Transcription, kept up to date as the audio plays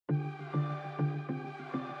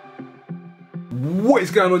What is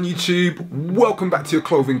going on YouTube? Welcome back to your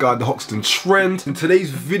clothing guide, The Hoxton Trend. In today's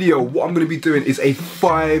video, what I'm going to be doing is a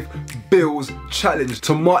 5 bills challenge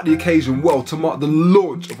to mark the occasion, well, to mark the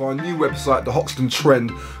launch of our new website,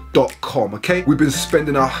 thehoxtontrend.com, okay? We've been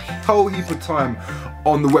spending a whole heap of time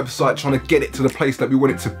on the website trying to get it to the place that we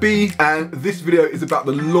want it to be, and this video is about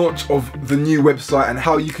the launch of the new website and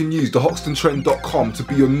how you can use thehoxtontrend.com to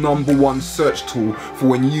be your #1 search tool for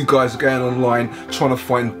when you guys are going online trying to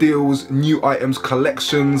find deals, new items,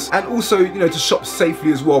 collections, and also, you know, to shop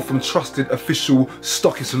safely as well from trusted official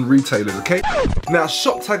stockists and retailers, okay? Now,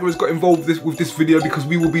 Shoptagger has got involved with this video because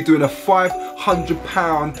we will be doing a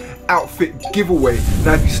 £500 outfit giveaway.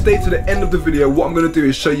 Now, if you stay to the end of the video, what I'm going to do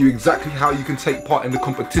is show you exactly how you can take part in the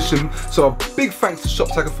competition. So a big thanks to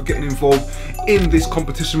Shoptagger for getting involved in this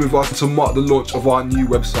competition with us to mark the launch of our new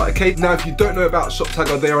website, okay? Now, if you don't know about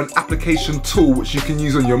Shoptagger, they are an application tool which you can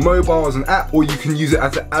use on your mobile as an app, or you can use it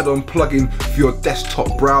as an add-on plugin for your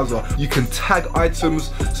desktop browser. You can tag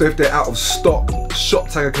items, so if they're out of stock,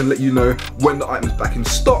 Shoptagger can let you know when the item's back in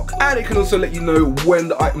stock, and it can also let you know when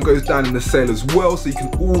the item goes down in the sale as well, so you can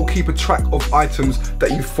all keep a track of items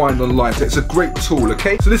that you find online. So it's a great tool,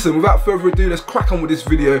 okay? So listen, without further ado, let's crack on with this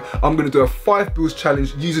video. I'm going to do a 5 bills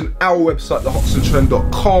challenge using our website,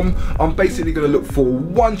 thehoxtontrend.com. I'm basically going to look for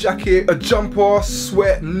one jacket, a jumper,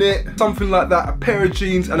 sweat, knit, something like that, a pair of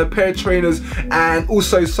jeans and a pair of trainers, and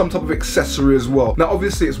also some type of accessory as well. Now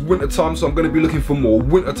obviously it's winter time, so I'm going to be looking for more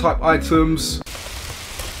winter type items.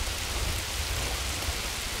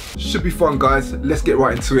 Should be fun, guys. Let's get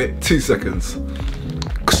right into it. 2 seconds.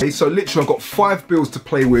 Okay, so literally I've got 5 bills to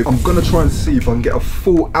play with. I'm gonna try and see if I can get a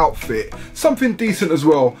full outfit, something decent as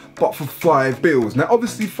well, but for 5 bills. Now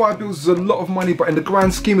obviously 5 bills is a lot of money, but in the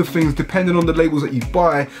grand scheme of things, depending on the labels that you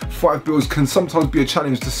buy, 5 bills can sometimes be a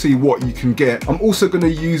challenge to see what you can get. I'm also gonna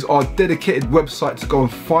use our dedicated website to go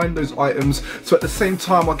and find those items. So at the same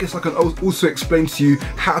time, I guess I can also explain to you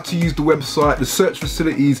how to use the website, the search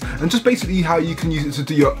facilities, and just basically how you can use it to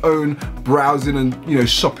do your own browsing and, you know,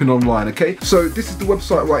 shopping online, okay? So this is the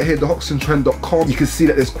website right here, thehoxtontrend.com. You can see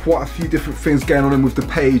that there's quite a few different things going on with the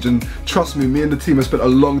page, and trust me and the team have spent a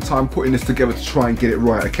long time putting this together to try and get it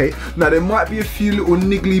right, okay? Now there might be a few little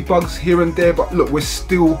niggly bugs here and there, but look, we're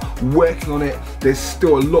still working on it. There's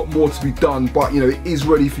still a lot more to be done, but you know, it is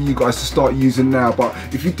ready for you guys to start using now. But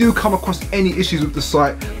if you do come across any issues with the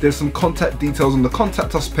site, there's some contact details on the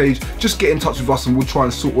contact us page. Just get in touch with us and we'll try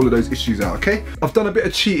and sort all of those issues out, okay? I've done a bit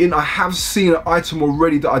of cheating. I have seen an item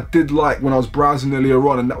already that I did like when I was browsing earlier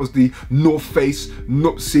on, and that was the North Face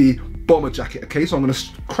Nuptse bomber jacket, okay? So I'm gonna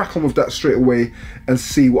crack on with that straight away and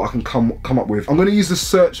see what I can come up with. I'm gonna use the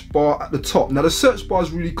search bar at the top. Now the search bar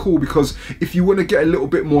is really cool because if you wanna get a little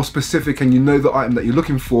bit more specific and you know the item that you're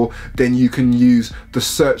looking for, then you can use the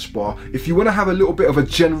search bar. If you wanna have a little bit of a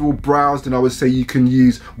general browse, then I would say you can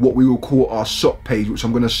use what we will call our shop page, which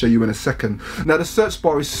I'm gonna show you in a second. Now the search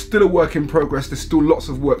bar is still a work in progress. There's still lots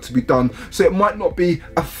of work to be done. So it might not be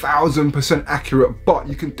 1000% accurate, but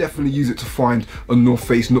you can definitely use it to find a North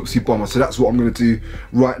Face Nuptse bomber. So that's what I'm going to do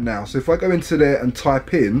right now. So if I go into there and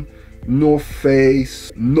type in North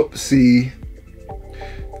Face Nuptse,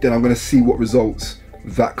 then I'm going to see what results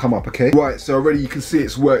that come up, okay? Right, so already you can see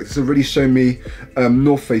it's worked. It's already shown me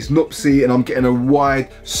North Face Nuptse, and I'm getting a wide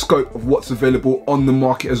scope of what's available on the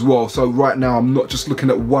market as well. So right now I'm not just looking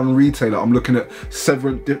at one retailer, I'm looking at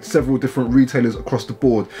several different retailers across the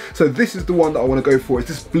board. So this is the one that I want to go for. It's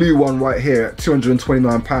this blue one right here at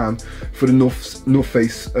 £229 for the North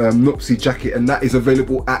Face Nuptse jacket, and that is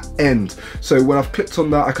available at end. So when I've clicked on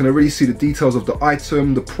that, I can already see the details of the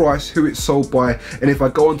item, the price, who it's sold by, and if I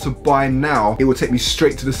go on to buy now, it will take me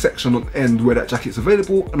straight to the section on end where that jacket's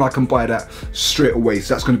available, and I can buy that straight away.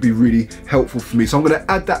 So that's going to be really helpful for me. So I'm going to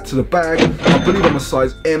add that to the bag. I believe I'm a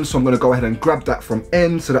size M, so I'm going to go ahead and grab that from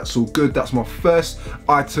end. So that's all good. That's my first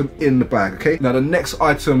item in the bag, okay? Now the next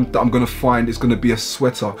item that I'm going to find is going to be a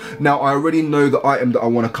sweater. Now I already know the item that I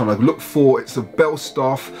want to kind of look for. It's a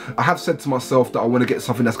Belstaff. I have said to myself that I want to get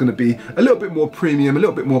something that's going to be a little bit more premium, a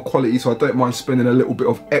little bit more quality, so I don't mind spending a little bit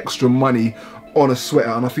of extra money on a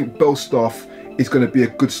sweater, and I think Belstaff is going to be a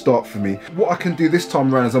good start for me. What I can do this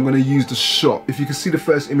time around is I'm going to use the shop. If you can see the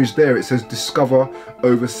first image there, it says discover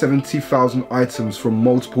over 70,000 items from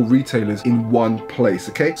multiple retailers in one place,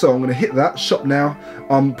 okay? So I'm going to hit that shop now.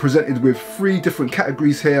 I'm presented with 3 different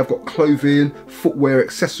categories here. I've got clothing, footwear,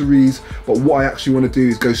 accessories, but what I actually want to do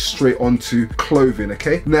is go straight onto clothing,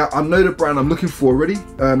 okay? Now I know the brand I'm looking for already.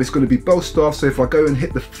 It's going to be Belstaff, so if I go and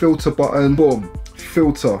hit the filter button, boom,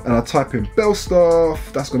 filter, and I type in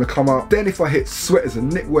Belstaff, that's going to come up. Then if I hit sweaters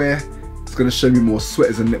and knitwear, it's going to show me more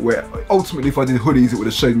sweaters and knitwear. Ultimately, if I did hoodies, it would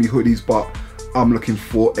have showed me hoodies, but I'm looking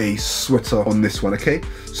for a sweater on this one, okay?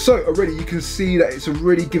 So already you can see that it's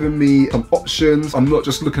already given me some options. I'm not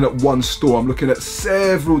just looking at one store, I'm looking at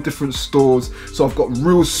several different stores. So I've got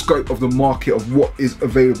real scope of the market of what is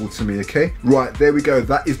available to me, okay? Right, there we go.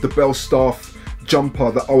 That is the Belstaff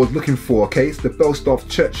jumper that I was looking for, okay? It's the Belstaff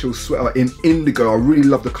Churchill sweater in indigo. I really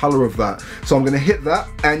love the colour of that. So I'm going to hit that,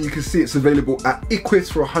 and you can see it's available at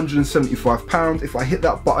Equus for £175. If I hit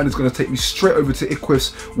that button, it's going to take me straight over to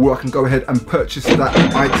Equus, where I can go ahead and purchase that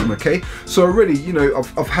item, okay? So already, you know,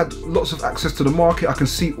 I've had lots of access to the market. I can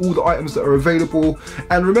see all the items that are available.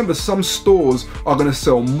 And remember, some stores are going to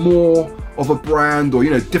sell more of a brand, or, you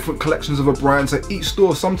know, different collections of a brand. So each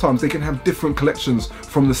store, sometimes they can have different collections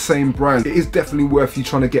from the same brand. It is definitely worth you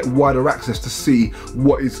trying to get wider access to see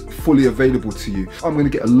what is fully available to you. I'm going to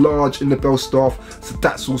get a large in the Belstaff, so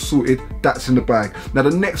that's all sorted, that's in the bag. Now the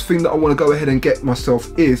next thing that I want to go ahead and get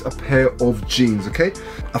myself is a pair of jeans, okay?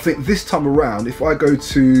 I think this time around, if I go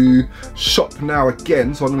to shop now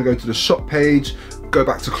again, so I'm going to go to the shop page, go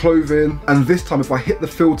back to clothing, and this time if I hit the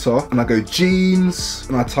filter and I go jeans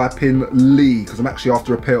and I type in Lee, because I'm actually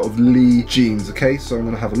after a pair of Lee jeans, okay? So I'm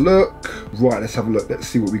gonna have a look. Right, let's have a look, let's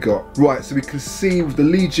see what we got. Right, so we can see with the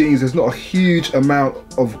Lee jeans there's not a huge amount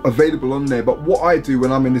of available on there, but what I do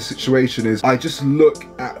when I'm in this situation is I just look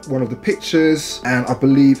at one of the pictures, and I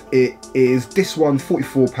believe it is this one,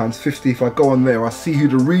 £44.50. If I go on there, I see who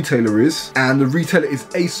the retailer is, and the retailer is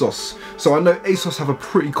ASOS. So I know ASOS have a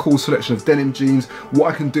pretty cool selection of denim jeans.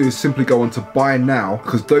 What I can do is simply go on to buy now,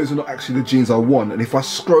 because those are not actually the jeans I want. And if I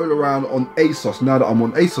scroll around on ASOS, now that I'm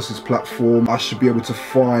on ASOS's platform, I should be able to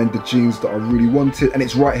find the jeans that I really wanted. And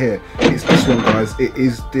it's right here. It's this one, guys. It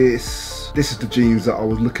is this. This is the jeans that I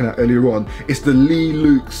was looking at earlier on. It's the Lee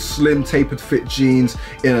Luke slim tapered fit jeans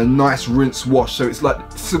in a nice rinse wash. So it's like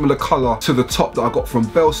similar color to the top that I got from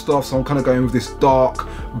Belstaff. So I'm kind of going with this dark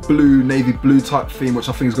blue, navy blue type theme, which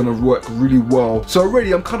I think is going to work really well. So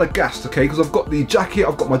already I'm kind of gassed, okay? Because I've got the jacket,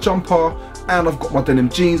 I've got my jumper, and I've got my denim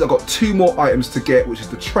jeans. I've got two more items to get, which is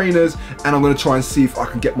the trainers, and I'm going to try and see if I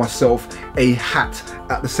can get myself a hat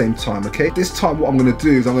at the same time, okay? This time what I'm going to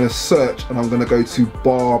do is I'm going to search, and I'm going to go to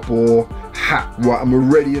Barbour hat. Right, I'm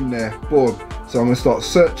already in there, boom. So I'm going to start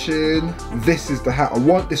searching. This is the hat I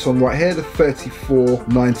want, this one right here, the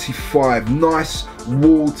 $34.95. Nice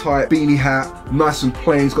wall type beanie hat, nice and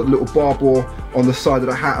plain. It's got the little Barbour on the side of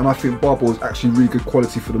the hat, and I think Barbour is actually really good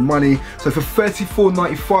quality for the money. So for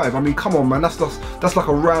 $34.95, I mean, come on, man, that's like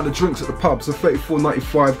a round of drinks at the pub. So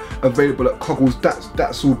 $34.95 available at Coggles.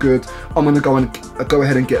 That's all good. I'm gonna go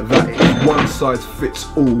ahead and get that. It's one size fits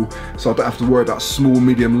all, so I don't have to worry about small,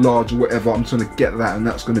 medium, large, or whatever. I'm just gonna get that, and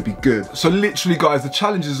that's gonna be good. So literally, guys, the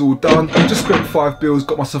challenge is all done. I just spent £5,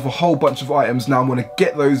 got myself a whole bunch of items. Now I'm gonna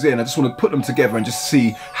get those in. I just want to put them together and just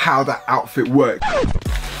see how that outfit works.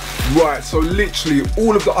 Right, so literally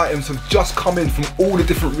all of the items have just come in from all the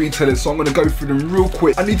different retailers, so I'm going to go through them real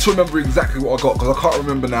quick. I need to remember exactly what I got because I can't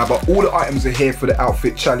remember now, but all the items are here for the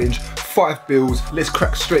outfit challenge. £5. Let's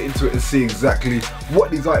crack straight into it and see exactly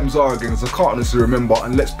what these items are again, because I can't honestly remember,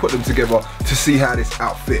 and let's put them together to see how this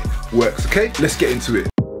outfit works, okay? Let's get into it.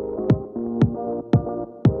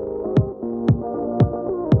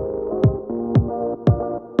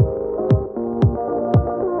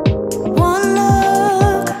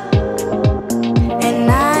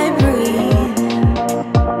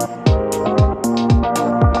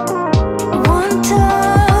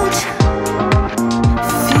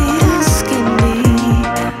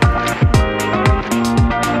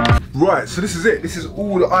 Right, so this is it. This is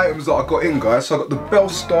all the items that I got in, guys. So I got the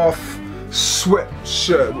Belstaff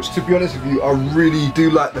sweatshirt, which, to be honest with you, I really do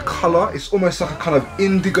like the colour. It's almost like a kind of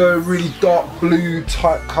indigo, really dark blue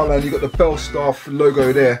type colour, and you got the Belstaff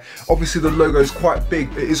logo there. Obviously the logo is quite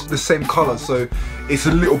big, it is the same colour, so it's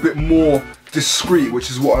a little bit more discreet, which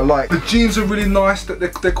is what I like. The jeans are really nice,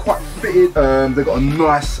 they're quite fitted. They've got a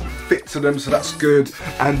nice fit to them, so that's good.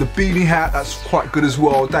 And the beanie hat, that's quite good as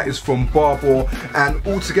well. That is from Barbour, and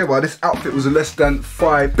altogether this outfit was less than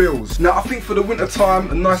 £5. Now I think for the winter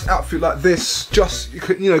time, a nice outfit like this, just,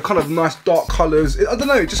 you know, kind of nice dark colours, I don't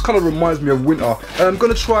know, it just kind of reminds me of winter. I'm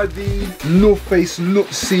gonna try the North Face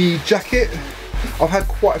Look Sea jacket. I've had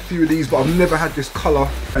quite a few of these, but I've never had this colour,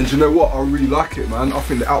 and you know what, I really like it, man. I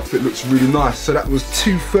think the outfit looks really nice. So that was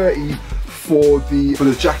 $2.30 for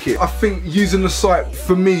the jacket. I think using the site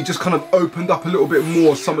for me just kind of opened up a little bit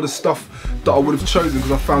more some of the stuff that I would have chosen,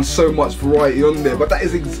 because I found so much variety on there. But that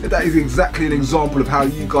is exactly an example of how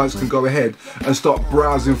you guys can go ahead and start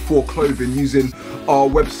browsing for clothing using our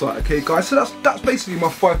website. Okay guys, so that's basically my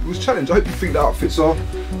 5 bills challenge. I hope you think the outfits are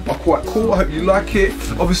quite cool. I hope you like it.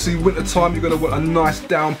 Obviously winter time, you're going to want a nice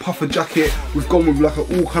down puffer jacket. We've gone with like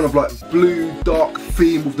an all kind of like blue dark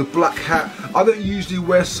theme with the black hat. I don't usually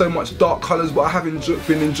wear so much dark colours, but I have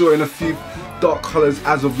been enjoying a few dark colours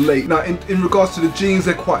as of late. Now in regards to the jeans,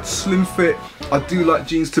 they're quite slim fit. I do like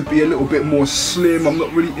jeans to be a little bit more slim. I'm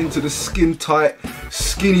not really into the skin tight,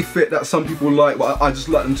 skinny fit that some people like, but I just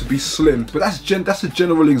like them to be slim. But that's a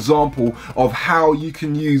general example of how you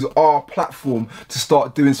can use our platform to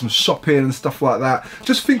start doing some shopping and stuff like that.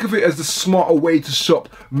 Just think of it as the smarter way to shop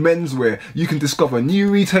menswear. You can discover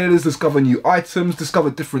new retailers, discover new items,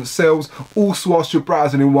 discover different sales, all whilst you're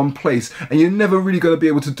browsing in one place. And you're never really going to be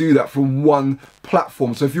able to do that from one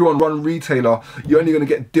platform. So if you're on one retailer, you're only going to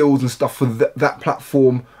get deals and stuff for that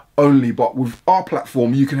platform only. But with our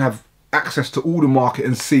platform, you can have access to all the market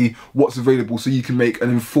and see what's available, so you can make an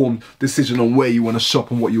informed decision on where you want to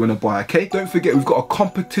shop and what you want to buy. Okay, don't forget, we've got a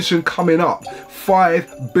competition coming up,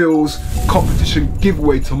 5 bills competition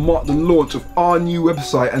giveaway to mark the launch of our new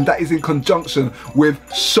website, and that is in conjunction with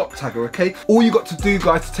ShopTagger. Okay, all you got to do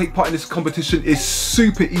guys to take part in this competition is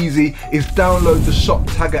super easy, is download the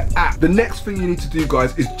ShopTagger app. The next thing you need to do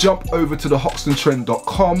guys is jump over to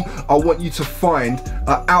thehoxtontrend.com. I want you to find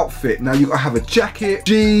an outfit. Now you gotta have a jacket,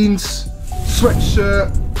 jeans,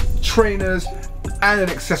 sweatshirt, trainers, and an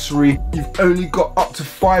accessory. You've only got up to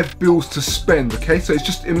 5 bills to spend. Okay, so it's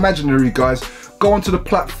just imaginary guys. Go onto the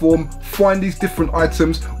platform, find these different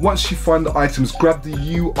items. Once you find the items, grab the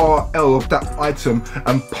URL of that item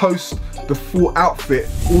and post the full outfit,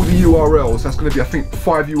 all the URLs. That's going to be, I think,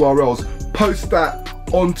 5 URLs. Post that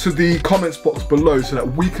onto the comments box below so that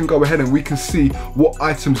we can go ahead and we can see what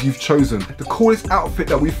items you've chosen. The coolest outfit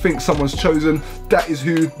that we think someone's chosen, that is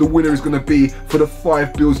who the winner is going to be for the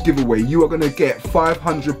 5 bills giveaway. You are going to get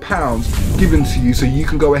 £500 given to you, so you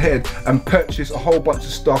can go ahead and purchase a whole bunch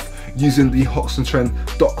of stuff using the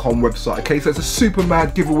hoxtontrend.com website. Okay, so it's a super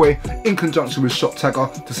mad giveaway in conjunction with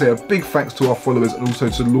ShopTagger to say a big thanks to our followers and also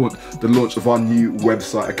to launch the launch of our new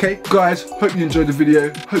website. Okay guys, hope you enjoyed the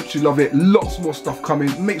video, hope you love it. Lots more stuff coming.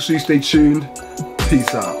 Make sure you stay tuned.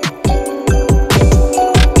 Peace out.